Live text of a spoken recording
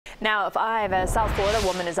Now at 5, a South Florida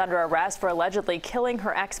woman is under arrest for allegedly killing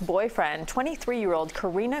her ex-boyfriend. 23-year-old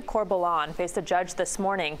Karina Corbalan faced a judge this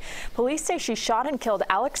morning. Police say she shot and killed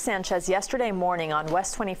Alex Sanchez yesterday morning on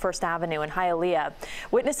West 21st Avenue in Hialeah.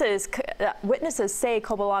 Witnesses say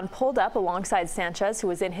Corbalan pulled up alongside Sanchez, who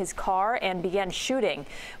was in his car, and began shooting.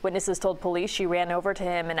 Witnesses told police she ran over to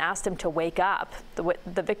him and asked him to wake up.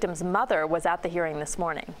 The victim's mother was at the hearing this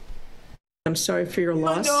morning. I'm sorry for your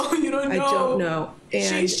loss. No, you don't know. I don't know.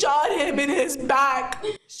 And she shot him in his back.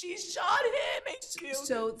 She shot him and killed him.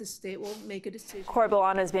 So the state will make a decision.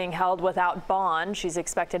 Corbalan is being held without bond. She's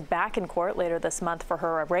expected back in court later this month for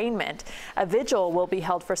her arraignment. A vigil will be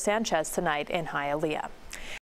held for Sanchez tonight in Hialeah.